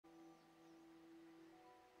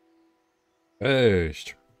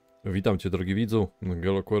Cześć! Witam Cię, drogi widzu.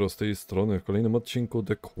 NgeloQuerro z tej strony w kolejnym odcinku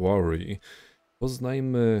The Quarry.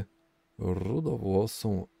 Poznajmy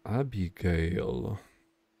rudowłosą Abigail.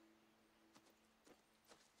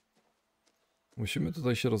 Musimy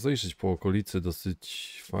tutaj się rozejrzeć po okolicy,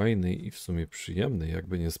 dosyć fajnej i w sumie przyjemnej,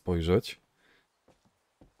 jakby nie spojrzeć.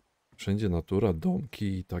 Wszędzie natura, domki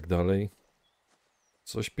i tak dalej.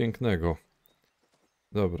 Coś pięknego.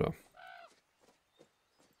 Dobra.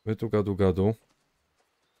 My tu gadu.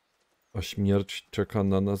 A śmierć czeka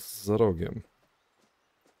na nas za rogiem.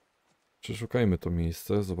 Przeszukajmy to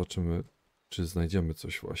miejsce, zobaczymy, czy znajdziemy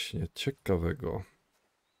coś właśnie ciekawego.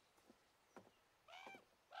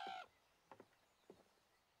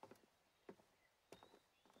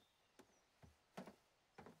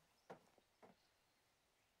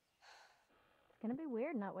 It's gonna be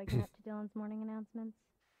weird not waking up to Dylan's morning announcements.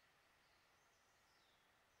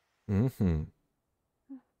 Mhm.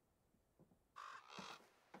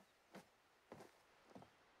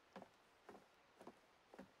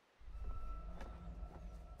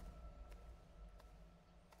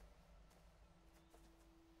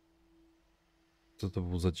 Co to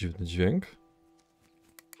był za dziwny dźwięk?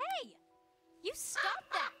 Hey! You stop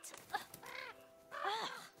that!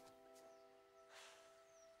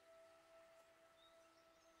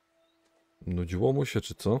 Nudziło mu się,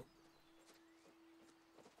 czy co?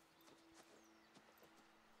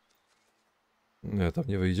 Nie, tam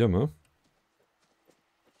nie wejdziemy.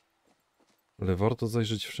 Ale warto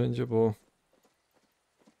zajrzeć wszędzie, bo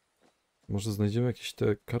może znajdziemy jakieś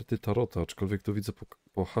te karty tarota, aczkolwiek tu widzę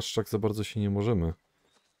po haszczach za bardzo się nie możemy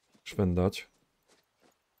szwendać.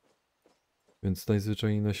 Więc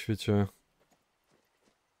najzwyczajniej na świecie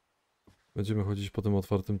będziemy chodzić po tym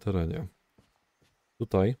otwartym terenie.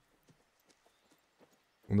 Tutaj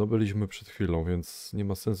no byliśmy przed chwilą, więc nie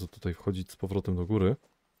ma sensu tutaj wchodzić z powrotem do góry.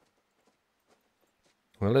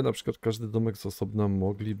 Ale na przykład każdy domek z osobna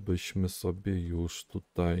moglibyśmy sobie już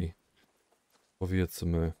tutaj,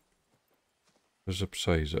 powiedzmy, że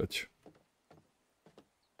przejrzeć.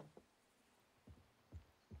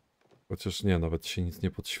 Chociaż nie, nawet się nic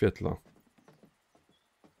nie podświetla.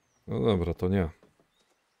 No dobra, to nie.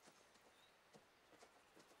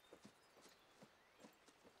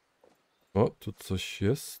 O, tu coś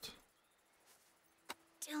jest.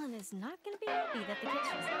 Dylan is not gonna be happy that the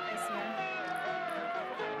kitchen's not this year.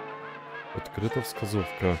 Odkryto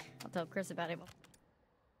wskazówkę. I'll tell Chris about it.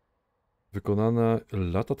 Wykonane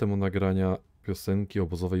lata temu nagrania piosenki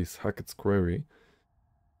obozowej z Hackett's Quarry.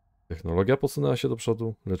 Technologia posunęła się do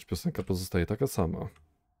przodu, lecz piosenka pozostaje taka sama.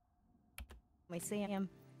 We see him.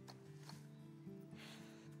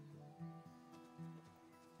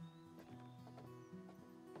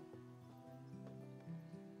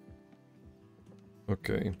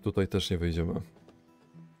 Okej, tutaj też nie wejdziemy.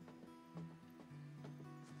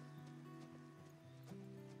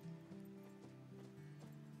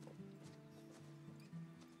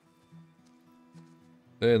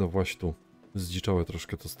 No właśnie tu. Zdziczałe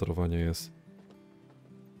troszkę to sterowanie jest.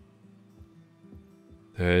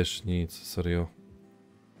 Też nic, serio.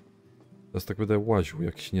 Teraz tak będę łaził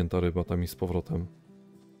jak śnięta ryba tam i z powrotem.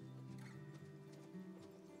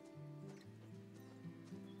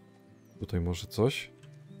 Tutaj może coś?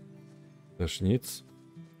 Też nic.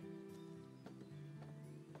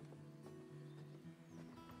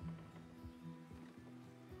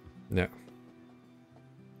 Nie.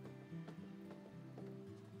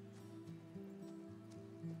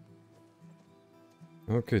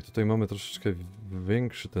 Okej, tutaj mamy troszeczkę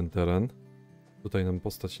większy ten teren. Tutaj nam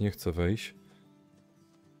postać nie chce wejść.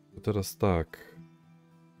 To teraz tak.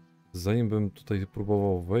 Zanim bym tutaj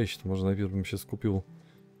próbował wejść, to może najpierw bym się skupił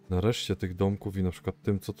na reszcie tych domków i na przykład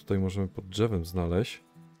tym, co tutaj możemy pod drzewem znaleźć.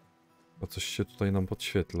 A coś się tutaj nam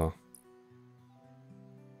podświetla.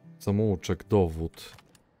 Samouczek, dowód.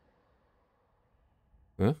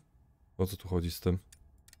 O co tu chodzi z tym?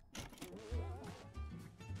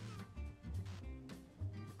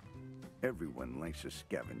 Everyone likes a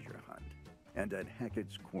scavenger hunt, and at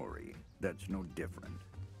Hackett's Quarry, that's no different.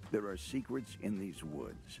 There are secrets in these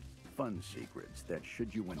woods, fun secrets that,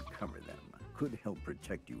 should you uncover them, could help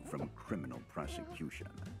protect you from criminal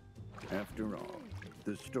prosecution. After all,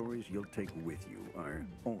 the stories you'll take with you are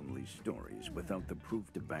only stories without the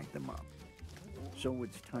proof to back them up. So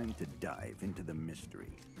it's time to dive into the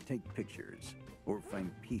mystery, take pictures, or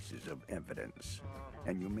find pieces of evidence,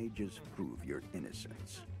 and you may just prove your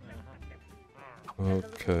innocence.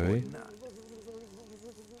 Okej.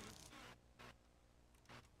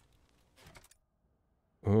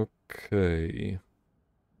 Okej.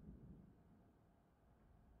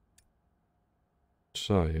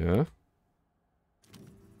 Czaję.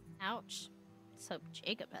 Ouch. hope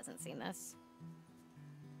Jacob hasn't seen this.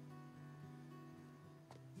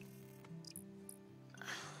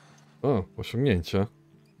 O, osiągnięcie.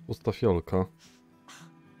 Pusta fiolka.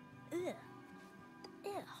 Ugh.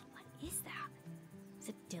 Ugh, what is that? Is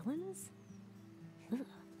it Dylan's? Ugh.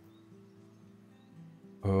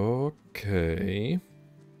 Okej.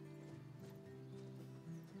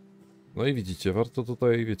 No i widzicie, warto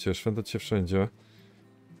tutaj, wiecie, szwendać się wszędzie.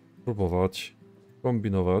 Próbować,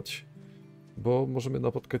 kombinować, bo możemy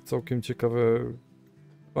napotkać całkiem ciekawe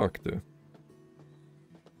fakty.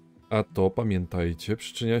 A to, pamiętajcie,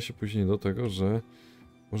 przyczynia się później do tego, że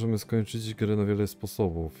możemy skończyć grę na wiele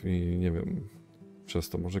sposobów i nie wiem, przez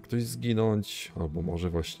to może ktoś zginąć, albo może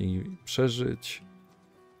właśnie przeżyć.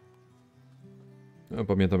 Ja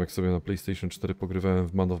pamiętam, jak sobie na PlayStation 4 pogrywałem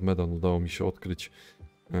w Man of Medan, udało mi się odkryć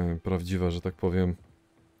prawdziwe, że tak powiem,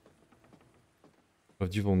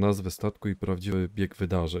 prawdziwą nazwę statku i prawdziwy bieg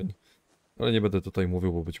wydarzeń. Ale nie będę tutaj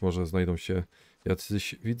mówił, bo być może znajdą się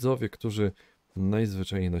jacyś widzowie, którzy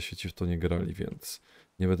najzwyczajniej na świecie w to nie grali, więc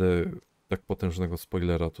nie będę tak potężnego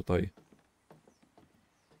spoilera tutaj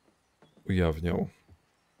ujawniał.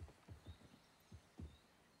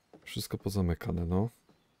 Wszystko pozamykane, no.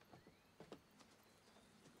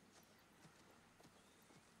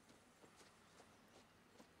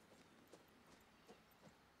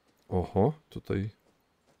 Oho, tutaj...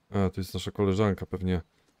 A, to jest nasza koleżanka, pewnie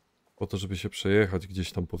po to, żeby się przejechać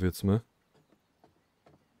gdzieś tam, powiedzmy.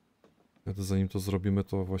 Ale zanim to zrobimy,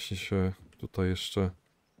 to właśnie się tutaj jeszcze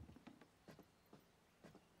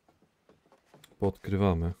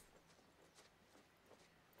poodkrywamy.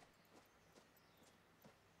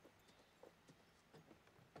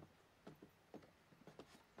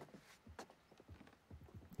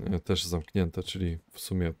 Też zamknięte, czyli w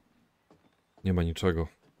sumie nie ma niczego.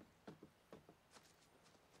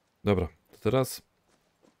 Dobra, to teraz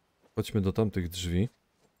chodźmy do tamtych drzwi.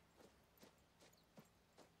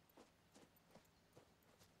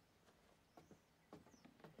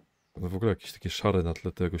 No w ogóle jakieś takie szare na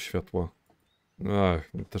tle tego światła.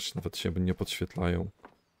 Ach, też nawet się nie podświetlają.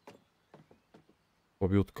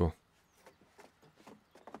 Słabiutko.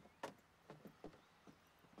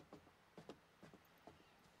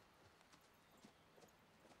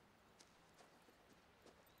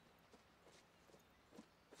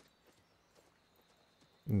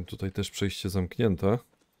 Tutaj też przejście zamknięte.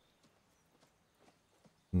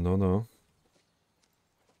 No.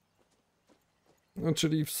 No,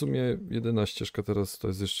 czyli w sumie jedyna ścieżka teraz to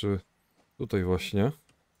jest jeszcze tutaj właśnie.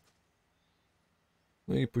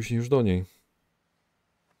 No i później już do niej.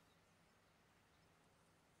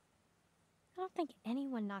 I don't think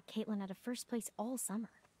anyone knocked Caitlin out of first place all summer.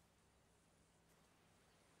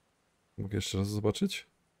 Mogę jeszcze raz zobaczyć?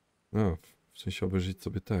 A, w sensie obejrzeć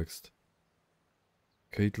sobie tekst.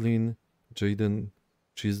 Caitlin, Jaden,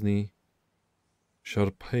 Chisney,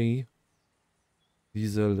 Sharpay,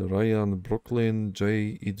 Diesel, Ryan, Brooklyn,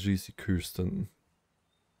 Jay, Idris i Kirsten.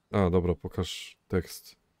 A, dobra, pokaż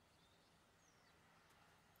tekst.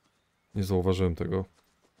 Nie zauważyłem tego.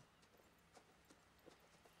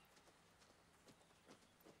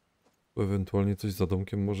 Ewentualnie coś za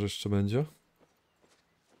domkiem może jeszcze będzie?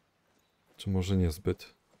 Czy może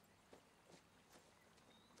niezbyt?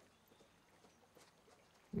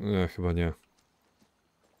 Nie, chyba nie.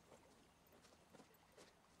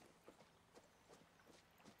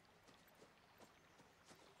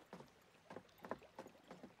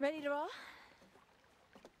 Ready to roll?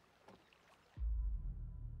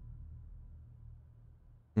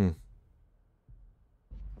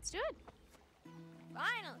 Let's do it.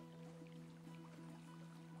 Finally.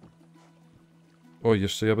 O,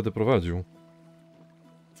 jeszcze ja będę prowadził.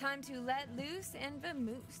 Time to let loose and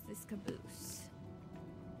vamoose this caboose.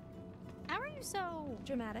 How are you so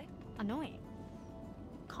Dramatic? annoying?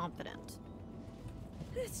 Confident.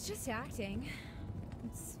 It's just acting.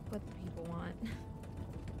 It's what the people want.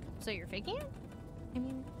 So you're faking it? I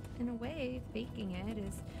mean, in a way, faking it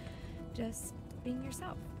is just being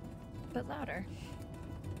yourself, but louder.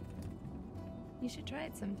 You should try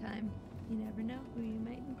it sometime. You never know who you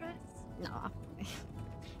might impress. Nah.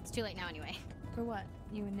 It's too late now anyway. For what?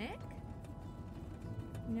 You and Nick?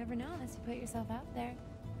 You never know unless you put yourself out there.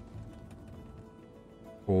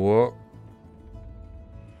 O,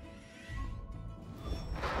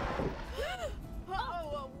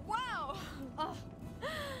 Oh, wow! Oh,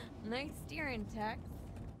 nice steering, Tex.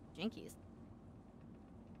 Jinkies.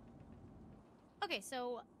 Okay,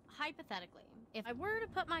 so hypothetically, if I were to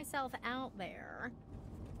put myself out there,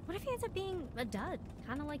 what if he ends up being a dud?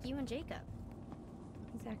 Kind of like you and Jacob.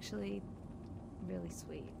 He's actually really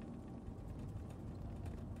sweet.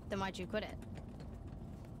 Then why'd you quit it?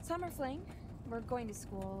 Summer fling. we're going to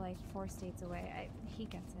school like 4 states away. He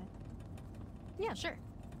gets it. Yeah, sure.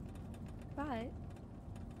 But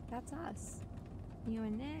that's us. You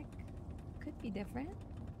and Nick could be different.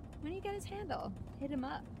 When you get his handle, hit him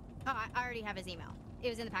up. Oh, I already have his email. It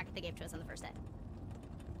was in the packet they gave to us on the first day.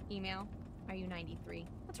 Email? Are you 93?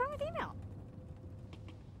 What's wrong with email?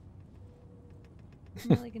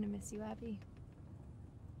 I'm really gonna miss you, Abby.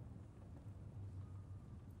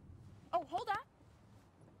 Oh, hold on!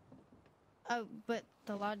 Oh, but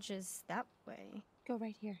the lodge is that way. Go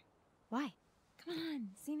right here. Why? Come on,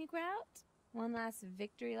 scenic route. One last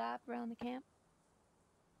victory lap around the camp.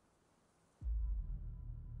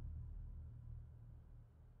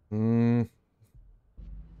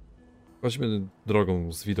 Chodźmy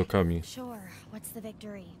drogą z widokami. Sure. What's the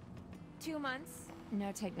victory? 2 months,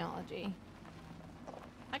 no technology.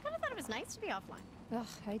 I kind of thought it was nice to be offline. Ugh,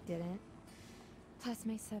 I didn't. Plus,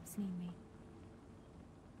 my subs need me.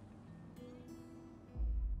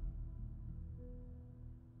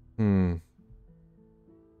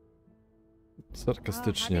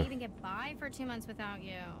 Sarkastycznie. How do you even get by for 2 months without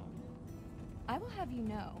you? I will have you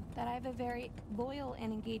know that I have a very loyal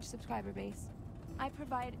and engaged subscriber base. I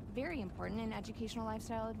provide very important and educational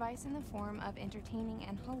lifestyle advice in the form of entertaining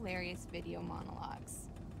and hilarious video monologues.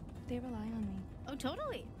 They rely on me. Oh,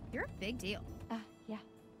 totally. You're a big deal. Yeah.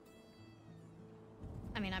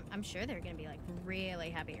 I mean, I'm sure they're gonna be like really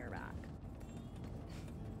happy you're back.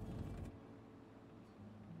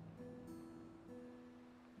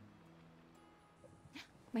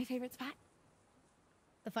 My favorite spot?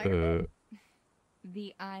 The fire.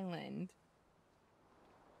 The island.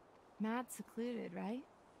 Mad secluded, right?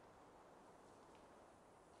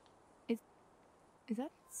 Is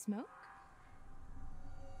that smoke?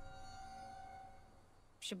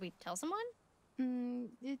 Should we tell someone?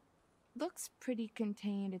 It looks pretty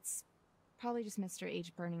contained. It's probably just Mr.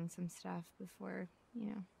 H burning some stuff before,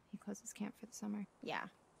 he closes camp for the summer. Yeah.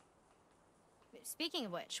 Speaking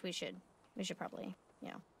of which, we should probably,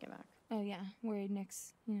 get back. Oh yeah, worried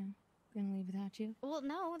Nick's, gonna leave without you. Well,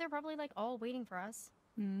 no, they're probably like all waiting for us.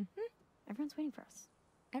 Mm-hmm. Everyone's waiting for us.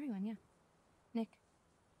 Everyone, yeah. Nick,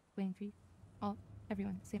 waiting for you.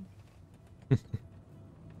 Everyone, same.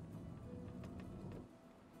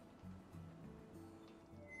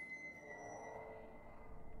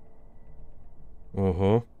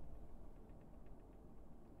 Oho.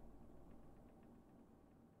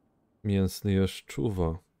 Mięsny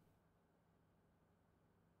jaszczuwa.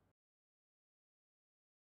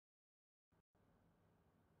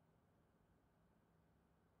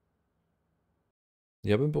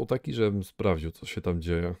 Ja bym był taki, żebym sprawdził, co się tam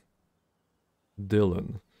dzieje.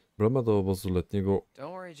 Dylan. Brama do obozu letniego.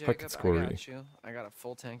 Don't worry, Jacob, Jacob. I Quarry. got you. I got a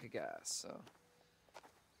full tank of gas, so.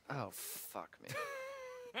 Oh, fuck me.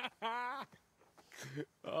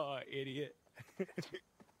 Oh, idiot.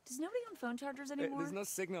 Does nobody own phone chargers anymore? There's no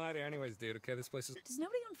signal out here anyways, dude. Okay, this place is... Does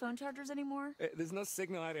nobody own phone chargers anymore? There's no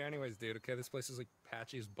signal out here anyways, dude. Okay, this place is like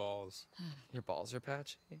patchy as balls. Your balls are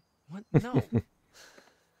patchy? What? No.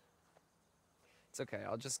 It's okay.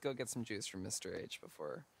 I'll just go get some juice from Mr. H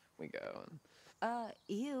before we go.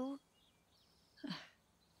 Ew.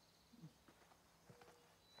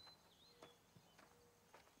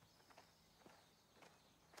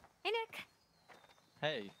 Hey, Nick.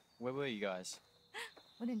 Hey, where were you guys?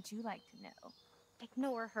 Wouldn't you like to know?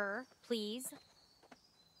 Ignore her, please.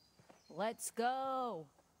 Let's go.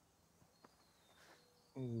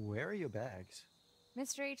 Where are your bags?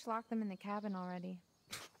 Mr. H locked them in the cabin already.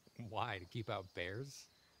 Why? To keep out bears?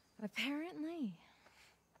 Apparently.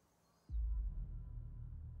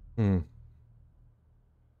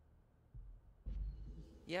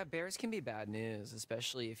 Yeah, bears can be bad news,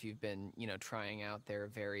 especially if you've been, trying out their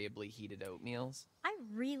variably heated oatmeals. I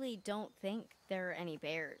really don't think there are any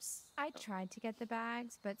bears. I tried to get the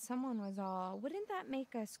bags, but someone was all, wouldn't that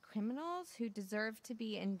make us criminals who deserve to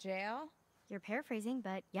be in jail? You're paraphrasing,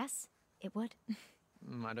 but yes, it would.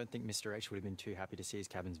 I don't think Mr. H would have been too happy to see his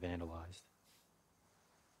cabins vandalized.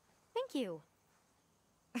 Thank you.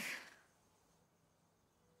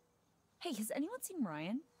 Hey, has anyone seen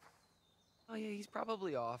Ryan? Oh yeah, he's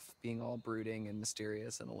probably off, being all brooding and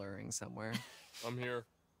mysterious and alluring somewhere. I'm here.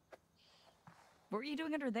 What were you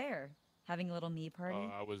doing under there? Having a little me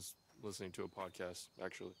party? I was listening to a podcast,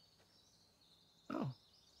 actually. Oh,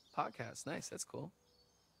 podcast. Nice, that's cool.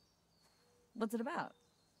 What's it about?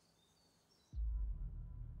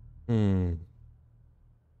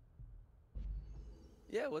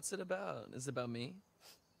 Yeah, what's it about? Is it about me?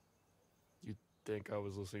 You think I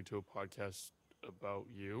was listening to a podcast about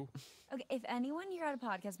you? Okay, if anyone here had a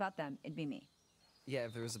podcast about them, it'd be me. Yeah,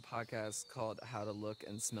 if there was a podcast called How to Look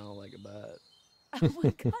and Smell Like a Butt. Oh my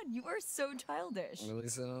god, you are so childish. At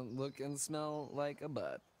least I don't look and smell like a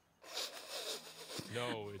butt.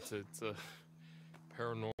 No, it's a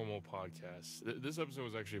paranormal podcast. This episode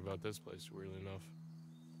was actually about this place, weirdly enough.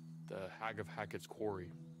 The Hag of Hackett's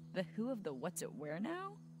Quarry. The who of the what's it where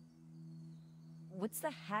now? What's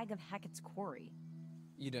the Hag of Hackett's Quarry?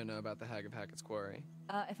 You don't know about the Hag of Hackett's Quarry.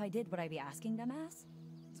 If I did, would I be asking, dumbass?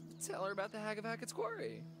 Tell her about the Hag of Hackett's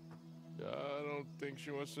Quarry. I don't think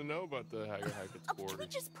she wants to know about the Hag of Hackett's Quarry. Can we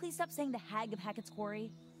just please stop saying the Hag of Hackett's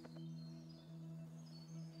Quarry?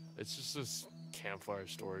 It's just this campfire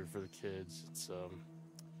story for the kids. It's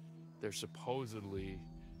there's supposedly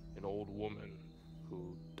an old woman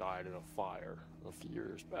who died in a fire a few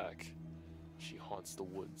years back. She haunts the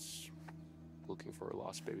woods looking for her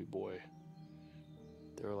lost baby boy.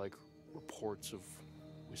 There are like reports of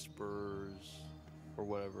whispers or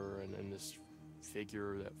whatever, and this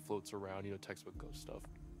figure that floats around, you know, textbook ghost stuff.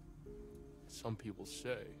 Some people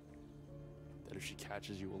say that if she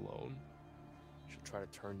catches you alone, she'll try to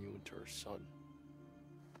turn you into her son.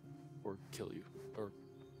 Or kill you, or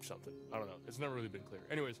something. I don't know. It's never really been clear.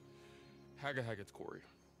 Anyways, Hag of Hackett's Quarry.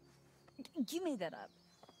 You made that up.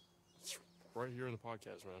 It's right here in the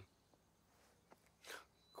podcast, man.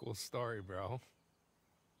 Cool story, bro.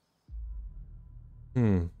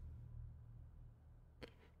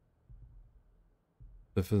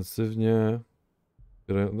 Defensywnie.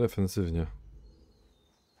 Defensywnie.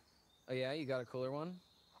 Oh yeah, you got a cooler one?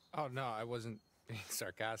 Oh, no, I wasn't being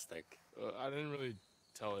sarcastic. I didn't really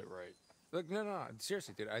tell it right. Look, no,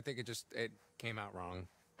 seriously, dude. I think it came out wrong.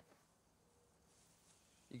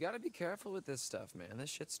 You gotta be careful with this stuff, man. This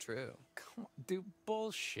shit's true. Come on, dude,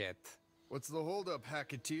 bullshit. What's the holdup,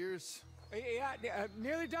 Hacketeers? Yeah,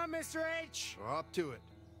 nearly done, Mr. H. Well, up to it.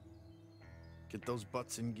 Get those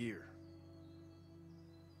butts in gear.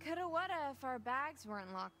 Coulda woulda if our bags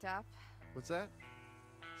weren't locked up. What's that?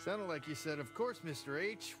 Sounded like you said, of course, Mr.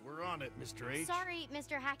 H. We're on it, Mr. H. Sorry,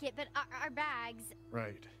 Mr. Hackett, but our bags.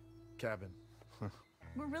 Right. Cabin.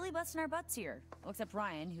 We're really busting our butts here. Well, except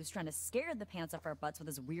Ryan, who's trying to scare the pants off our butts with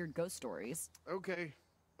his weird ghost stories. Okay.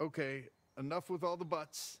 Enough with all the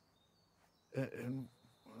butts. And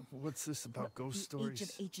what's this about ghost stories? H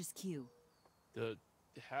of H's Q. The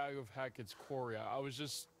Hag of Hackett's Quarry. I was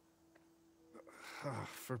just...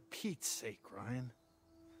 For Pete's sake, Ryan.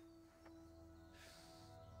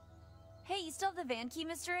 Hey, you still have the van key,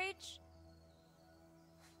 Mr. H?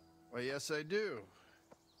 Well, yes, I do.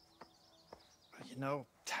 You know,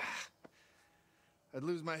 I'd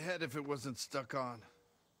lose my head if it wasn't stuck on.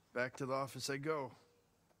 Back to the office I go.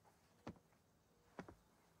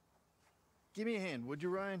 Give me a hand, would you,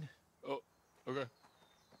 Ryan? Oh, okay.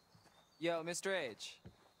 Yo, Mr. H.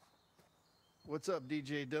 What's up,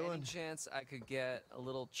 DJ Dylan? Any chance I could get a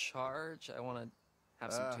little charge? I want to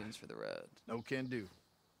have some tunes for the road. No can do.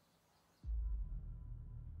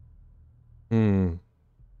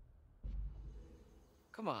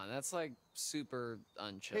 Come on, that's like super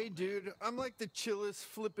unchill. Hey, dude, I'm like the chillest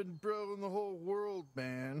flippin' bro in the whole world,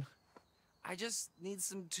 man. I just need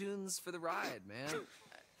some tunes for the ride, man.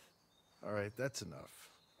 All right, that's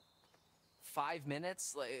enough. 5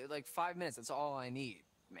 minutes? Like 5 minutes, that's all I need,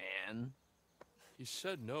 man. He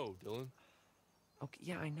said no, Dylan. Okay,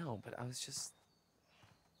 yeah, I know, but I was just...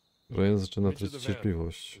 Ryan zaczyna tracić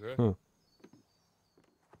cierpliwość.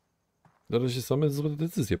 Na razie same złe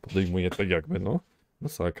decyzje podejmuje, tak jakby, no.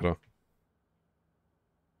 Masakra.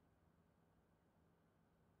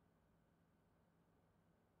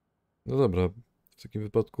 No dobra, w takim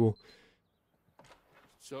wypadku...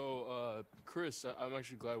 So, Chris, I'm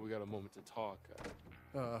actually glad we got a moment to talk.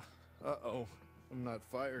 Uh-oh. I'm not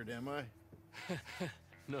fired, am I?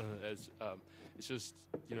 No, it's just,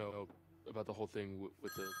 you know, about the whole thing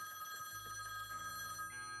with the...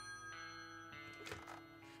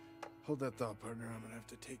 Hold that thought, partner. I'm gonna have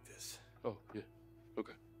to take this. Oh, yeah.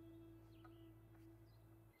 Okay.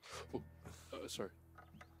 Oh, sorry.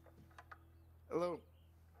 Hello.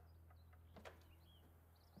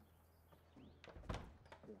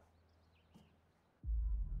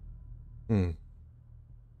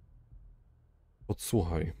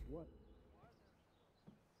 Podsłuchaj.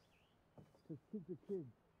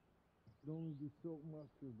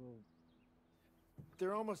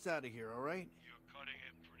 They're almost out of here, all right? You're cutting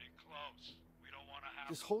it pretty close. We don't want to have...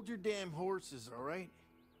 Just hold your damn horses, all right?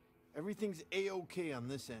 Everything's A-okay on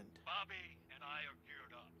this end. Bobby and I are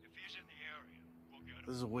geared up. If he's in the area, we'll get him.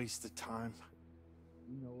 This is a waste of time.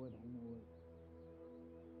 You know it, I know it.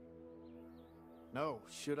 No,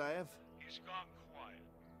 should I have? He's gone quiet.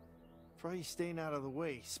 Probably staying out of the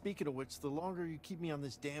way. Speaking of which, the longer you keep me on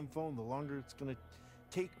this damn phone, the longer it's gonna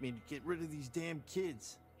take me to get rid of these damn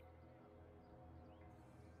kids.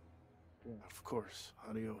 Of course.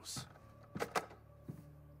 Adios.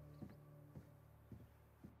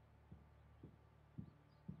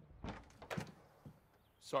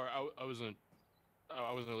 Sorry, I wasn't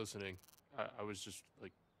listening. I was just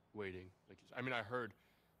like waiting. Like I mean, I heard.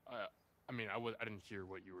 I mean, I didn't hear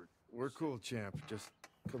what you were. We're cool, champ. Just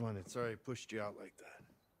come on in. Sorry I pushed you out like that.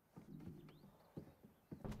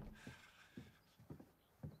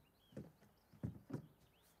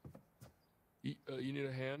 You need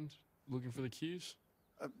a hand looking for the keys?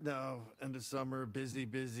 No, end of summer, busy,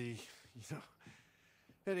 you know.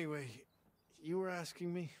 Anyway, you were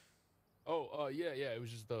asking me? Oh, yeah. It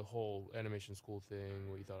was just the whole animation school thing,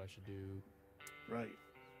 what you thought I should do. Right.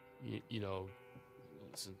 You know,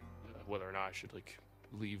 listen, whether or not I should, like,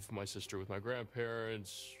 leave my sister with my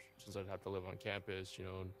grandparents, since I'd have to live on campus, you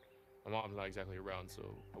know, and my mom's not exactly around,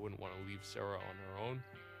 so I wouldn't want to leave Sarah on her own.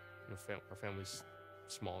 You know, our family's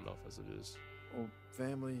small enough as it is. Well,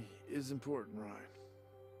 family is important, Ryan.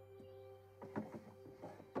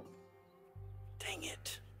 Dang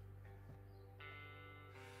it.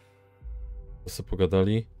 Co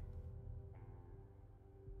pogadali?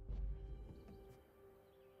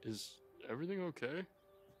 Is everything okay?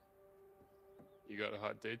 You got a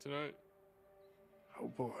hot date tonight? Oh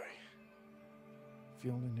boy. If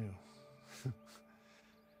you only knew.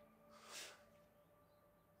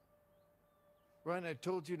 Ryan, I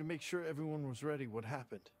told you to make sure everyone was ready. What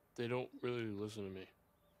happened? They don't really listen to me.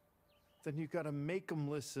 Then you gotta make them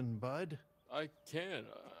listen, bud. I can.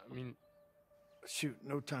 I mean... Shoot,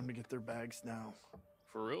 no time to get their bags now.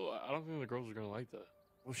 For real? I don't think the girls are gonna like that.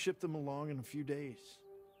 We'll ship them along in a few days.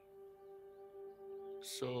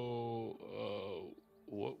 So,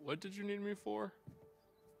 what did you need me for?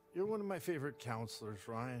 You're one of my favorite counselors,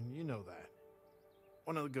 Ryan. You know that.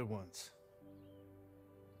 One of the good ones.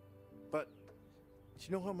 But, do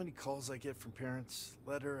you know how many calls I get from parents,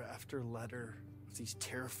 letter after letter, of these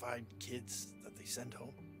terrified kids that they send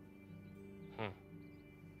home? Huh.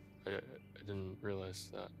 I didn't realize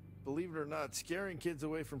that. Believe it or not, scaring kids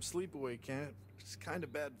away from sleepaway camp is kind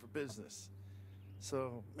of bad for business.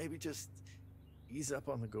 So, maybe just ease up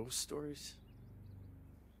on the ghost stories?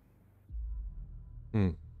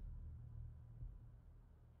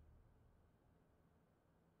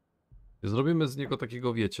 Zrobimy z niego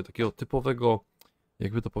takiego, wiecie, takiego typowego,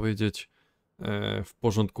 jakby to powiedzieć, w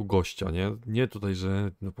porządku gościa, nie? Nie tutaj,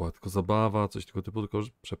 że no była tylko zabawa, coś tego typu, tylko,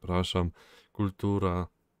 że przepraszam, kultura,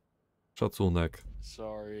 szacunek.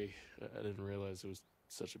 Sorry, I didn't realize it was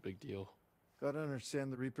such a big deal. Gotta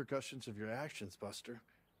understand the repercussions of your actions, Buster.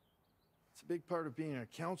 It's a big part of being a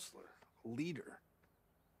counselor, a leader.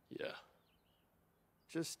 Yeah.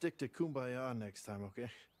 Just stick to kumbaya next time,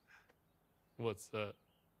 okay? What's that?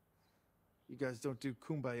 You guys don't do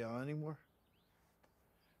kumbaya anymore?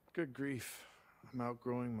 Good grief. I'm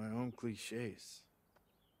outgrowing my own cliches.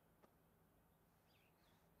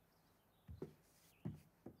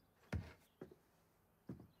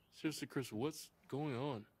 Seriously, Chris, what's going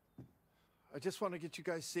on? I just want to get you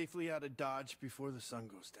guys safely out of Dodge before the sun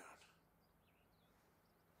goes down.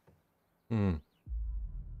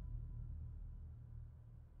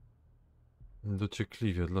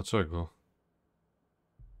 Dociekliwie, dlaczego?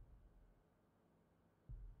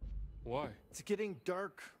 Why? It's getting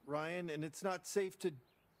dark, Ryan, and it's not safe to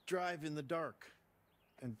drive in the dark.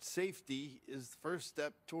 And safety is the first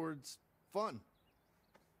step towards fun.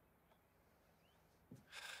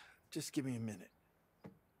 Just give me a minute.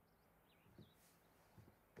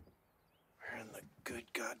 Where in the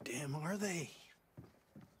good goddamn are they?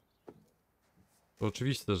 To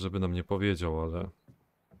oczywiste, żeby nam nie powiedział, ale...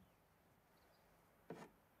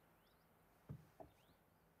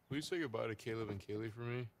 Will you say goodbye to Caleb and Kaylee for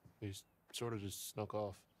me? They sort of just snuck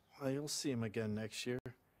off. Well, you'll see him again next year.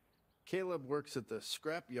 Caleb works at the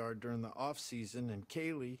scrapyard during the off-season, and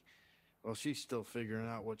Kaylee, well, she's still figuring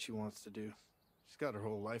out what she wants to do. She's got her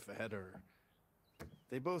whole life ahead of her.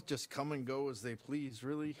 They both just come and go as they please,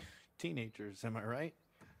 really. Teenagers, am I right?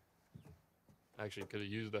 Actually, could have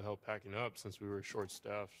used the help packing up since we were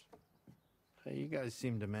short-staffed. Hey, you guys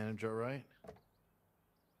seem to manage all right.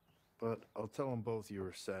 But I'll tell them both you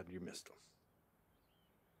were sad you missed them.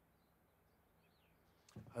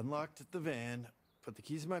 Unlocked the van, put the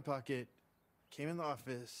keys in my pocket, came in the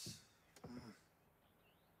office.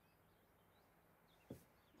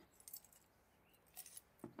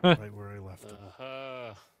 Right where I left them.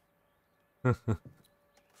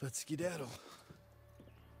 Let's skedaddle.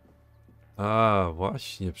 A,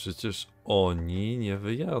 właśnie, przecież oni nie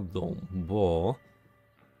wyjadą, bo...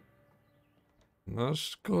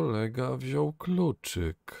 Nasz kolega wziął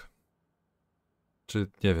kluczyk. Czy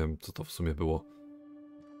nie wiem, co to w sumie było.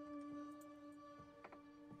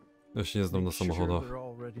 Ja się nie znam na Make sure samochodach. they're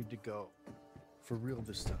all ready to go. For real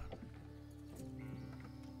this time.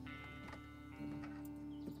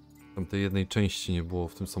 Tam tej jednej części nie było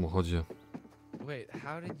w tym samochodzie. Wait,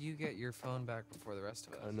 how did you get your phone back before the rest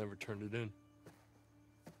of us? I never turned it in.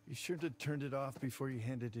 You should have turned it off before you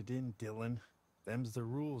handed it in, Dylan. Them's the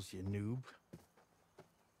rules, you noob.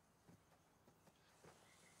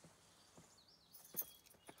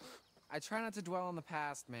 I try not to dwell on the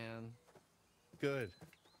past, man. Good.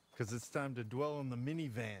 Because it's time to dwell on the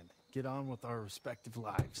minivan. Get on with our respective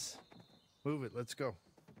lives. Move it, let's go.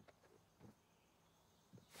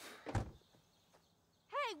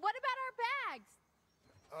 Hey, what about our bags?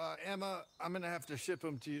 Emma, I'm gonna have to ship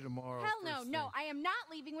them to you tomorrow. Hell no, first no, thing. I am not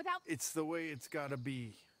leaving without. It's the way it's gotta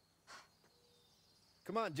be.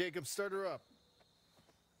 Come on, Jacob, start her up.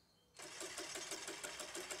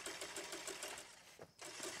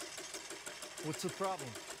 What's the problem?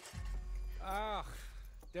 Ugh,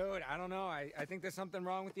 dude, I don't know. I think there's something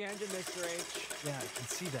wrong with the engine, Mr. H. Yeah, I can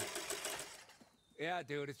see that. Yeah,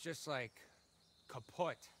 dude, it's just like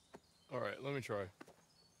kaput. All right, let me try.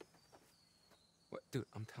 What, dude?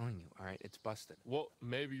 I'm telling you, all right, it's busted. Well,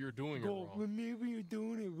 maybe you're doing it wrong. maybe you're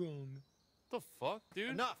doing it wrong. The fuck, dude?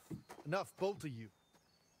 Enough! Enough, both of you.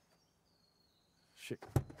 Shit.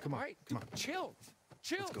 Come on, All right, come dude, on. chill,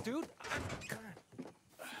 go. dude.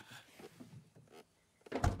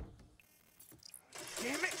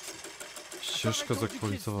 Damn it! Ścieżka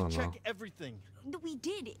zaktualizowana. Check everything. We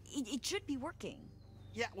did. It should be working.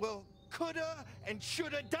 Yeah, well, coulda and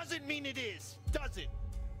shoulda doesn't mean it is, does it?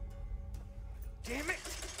 Damn it!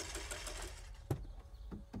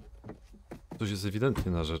 Coś jest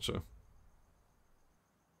ewidentnie na rzeczy.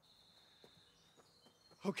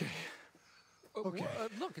 Okay. Okay.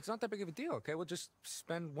 Look, it's not that big of a deal, okay? We'll just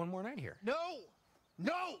spend one more night here. No!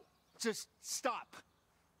 No! Just stop.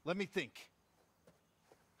 Let me think.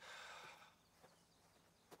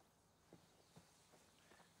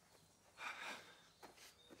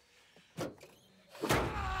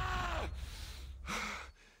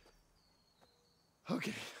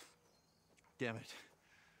 Okay. Damn it.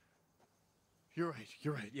 You're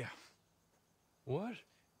right, yeah. What?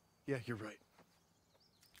 Yeah, you're right.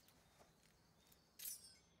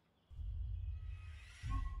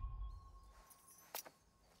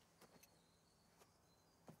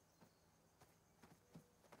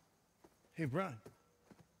 Hey, Brian.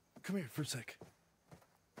 Come here for a sec.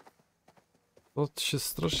 To się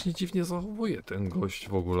strasznie dziwnie zachowuje ten gość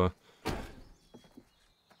w ogóle.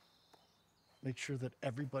 Make sure that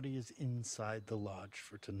everybody is inside the lodge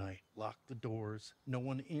for tonight. Lock the doors. No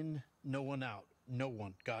one in, no one out. No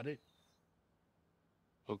one. Got it?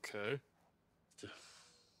 Okay.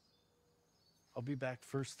 I'll be back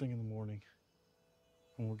first thing in the morning.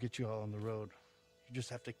 And we'll get you all on the road. You just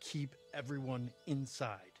have to keep everyone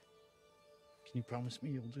inside. Can you promise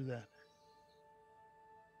me you'll do that?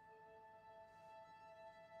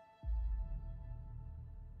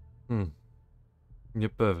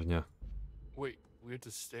 Niepewnie. Wait, we have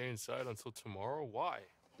to stay inside until tomorrow? Why?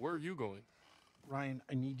 Where are you going? Ryan,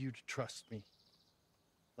 I need you to trust me.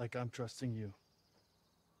 Like I'm trusting you.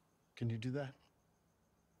 Can you do that?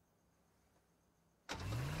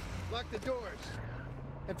 Lock the doors.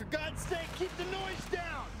 And for God's sake, keep the noise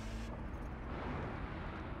down!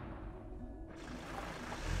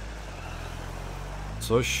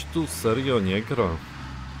 Coś tu serio nie gra.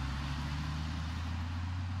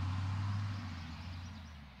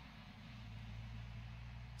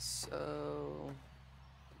 So,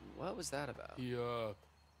 what was that about? He,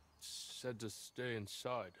 said to stay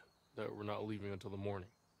inside, that we're not leaving until the morning.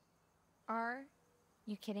 Are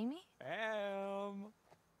you kidding me?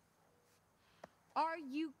 Are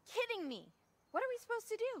you kidding me? What are we supposed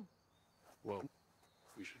to do? Well,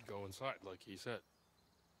 we should go inside, like he said.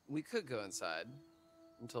 We could go inside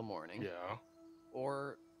until morning. Yeah.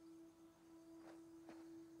 Or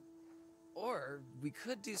we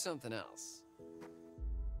could do something else.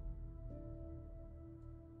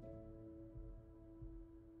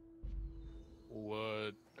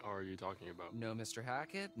 What are you talking about? No Mr.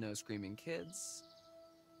 Hackett, no screaming kids.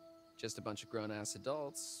 Just a bunch of grown-ass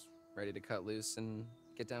adults ready to cut loose and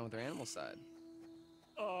get down with their animal side.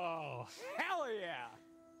 Oh, hell yeah!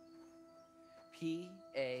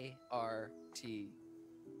 P-A-R-T.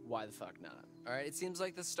 Why the fuck not? All right, it seems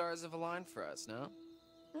like the stars have aligned for us, no?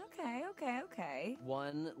 Okay.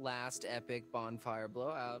 One last epic bonfire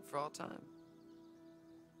blowout for all time.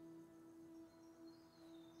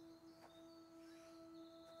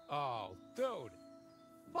 Oh, dude.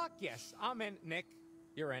 Fuck yes, I'm in. Nick,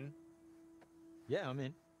 you're in. Yeah, I'm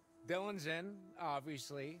in. Dylan's in,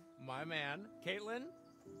 obviously. My man. Caitlin?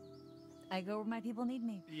 I go where my people need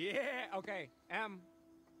me. Yeah, okay.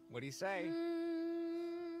 What do you say?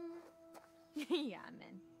 Yeah, I'm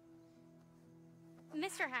in.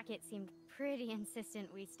 Mr. Hackett seemed pretty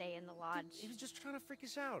insistent we stay in the lodge. He was just trying to freak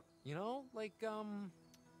us out, you know? Like one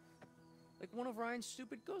of Ryan's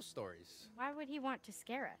stupid ghost stories. Why would he want to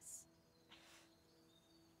scare us?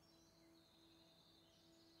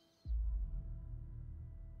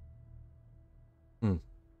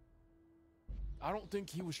 I don't think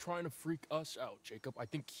he was trying to freak us out, Jacob. I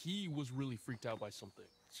think he was really freaked out by something.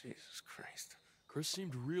 Jesus Christ. Chris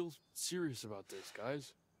seemed real serious about this,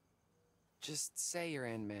 guys. Just say you're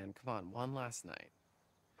in, man. Come on, one last night.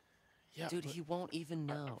 Yeah, dude, he won't even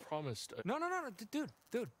know. I promised. No,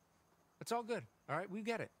 dude. It's all good. All right, we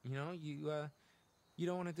get it. You know, you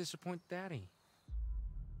don't want to disappoint Daddy.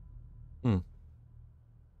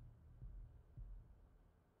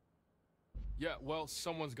 Yeah, well,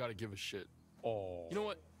 someone's got to give a shit. Oh. You know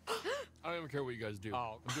what? I don't even care what you guys do.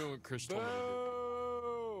 Oh. I'm doing what Chris told me to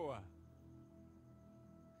do.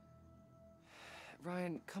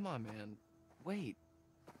 Ryan, come on, man. Wait.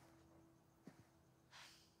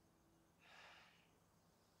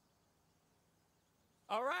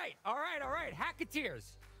 All right.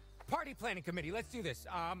 Hacketeers. Party planning committee, let's do this.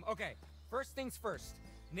 Okay. First things first.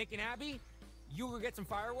 Nick and Abby, you will get some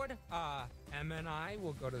firewood. Emma and I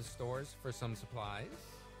will go to the stores for some supplies.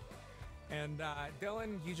 And,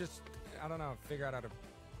 Dylan, you just, I don't know, figure out how to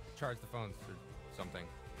charge the phones or something.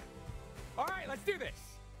 All right, let's do this.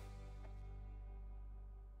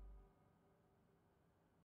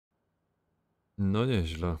 No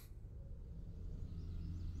nieźle.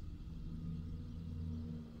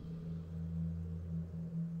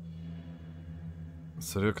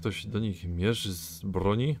 Serio ktoś do nich mierzy z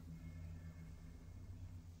broni?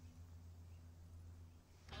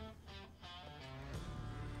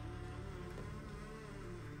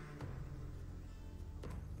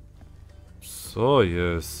 Co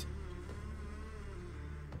jest?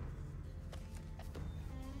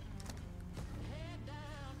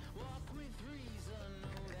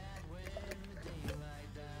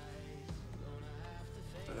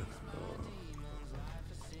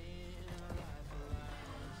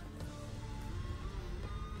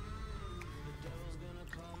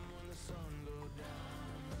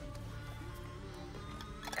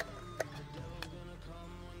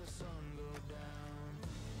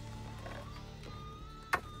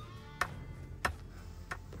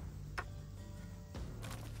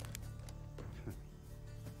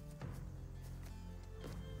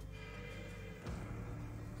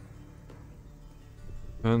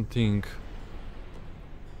 Hunting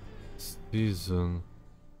season.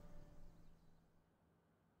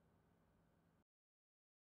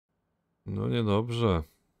 No niedobrze.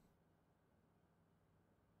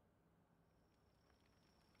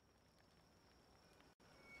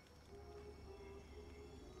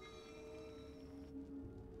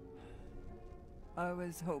 I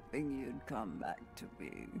was hoping you'd come back to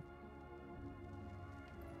me.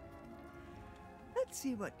 Let's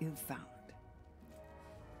see what you found.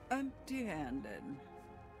 Empty-handed.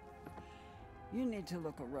 You need to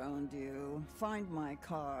look around you, find my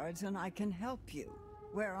cards, and I can help you.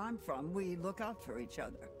 Where I'm from, we look out for each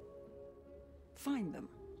other. Find them,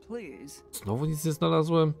 please. Znowu nic nie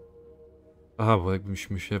znalazłem? Aha, bo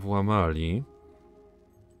jakbyśmy się włamali.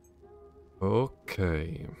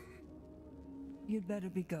 Okej. You'd better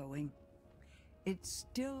be going. It's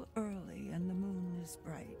still early and the moon is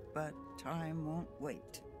bright, but time won't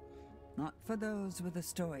wait. Not for those with a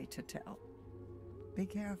story to tell. Be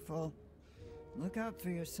careful. Look out for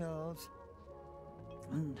yourselves.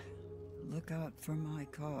 And look out for my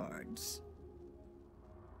cards.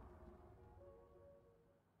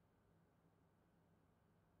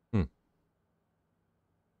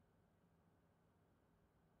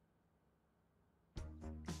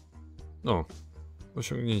 No,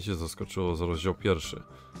 osiągnięcie zaskoczyło za rozdział pierwszy.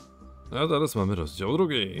 A teraz mamy rozdział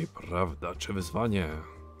drugi. Prawda czy wyzwanie?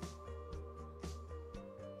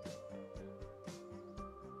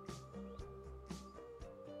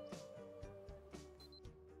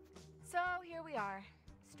 So here we are,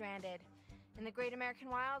 stranded in the great American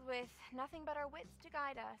wild with nothing but our wits to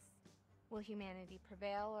guide us. Will humanity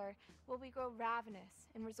prevail, or will we grow ravenous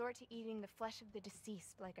and resort to eating the flesh of the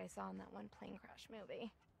deceased like I saw in that one plane crash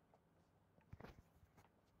movie?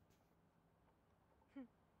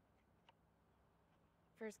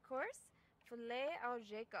 First course, filet au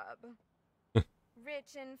Jacob.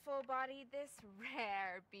 Rich and full-bodied, this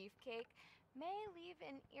rare beefcake may leave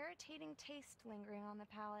an irritating taste lingering on the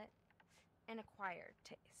palate. An acquired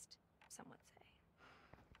taste, some would say.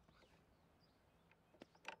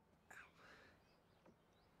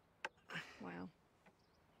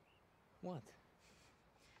 What?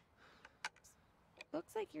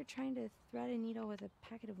 Looks like you're trying to thread a needle with a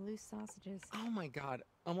packet of loose sausages. Oh my god,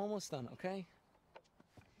 I'm almost done, okay?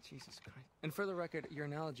 Jesus Christ. And for the record, your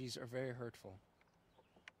analogies are very hurtful.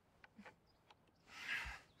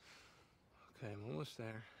 Okay, I'm almost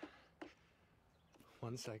there.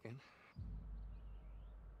 1 second.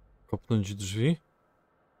 Kopnąć drzwi?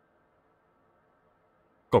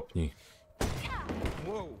 Kopnij.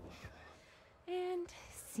 Whoa. And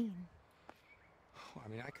scene. I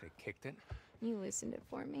mean, I could have kicked it. You loosened it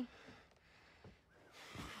for me.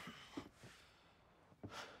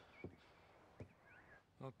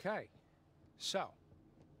 Okay, so,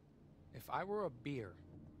 if I were a beer,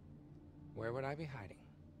 where would I be hiding?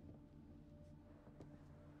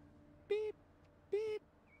 Beep, beep,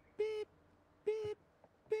 beep, beep,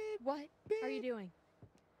 beep. What are you doing?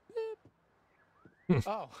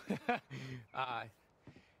 Oh,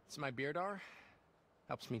 it's my beer dar.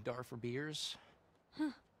 Helps me dar for beers.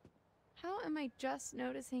 Huh. How am I just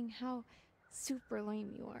noticing how super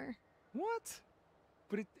lame you are? What?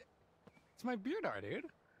 But it's my beer dar, dude.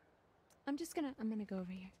 I'm gonna go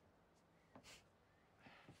over here.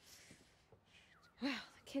 Wow,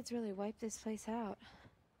 the kids really wiped this place out.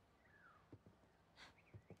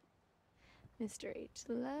 Mr. H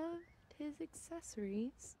loved his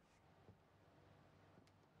accessories.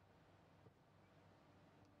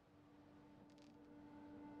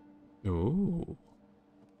 Ooh.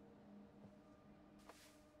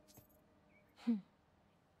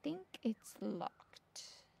 Think it's locked.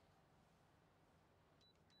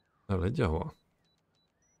 Ale działa.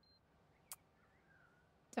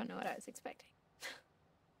 Don't know what I was expecting.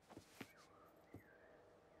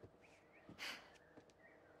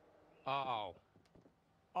 Oh.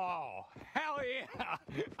 Oh, hell yeah!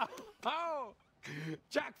 Oh,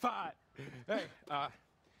 jackpot! Hey,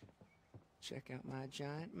 check out my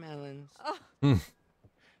giant melons. Oh.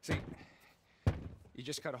 See, you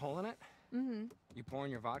just cut a hole in it. Mm-hmm. You pour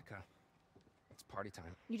in your vodka. It's party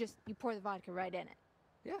time. You pour the vodka right in it.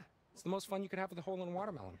 Yeah, it's the most fun you could have with a hole in a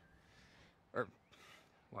watermelon. Or,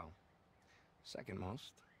 well, second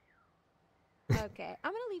most. Okay,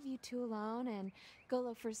 I'm gonna leave you two alone and go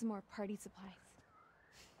look for some more party supplies.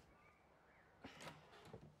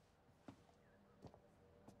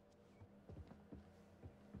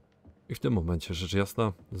 I w tym momencie, rzecz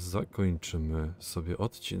jasna, zakończymy sobie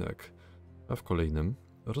odcinek, a w kolejnym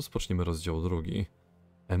rozpoczniemy rozdział 2,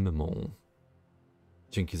 Emmą.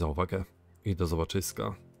 Dzięki za uwagę i do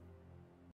zobaczyska.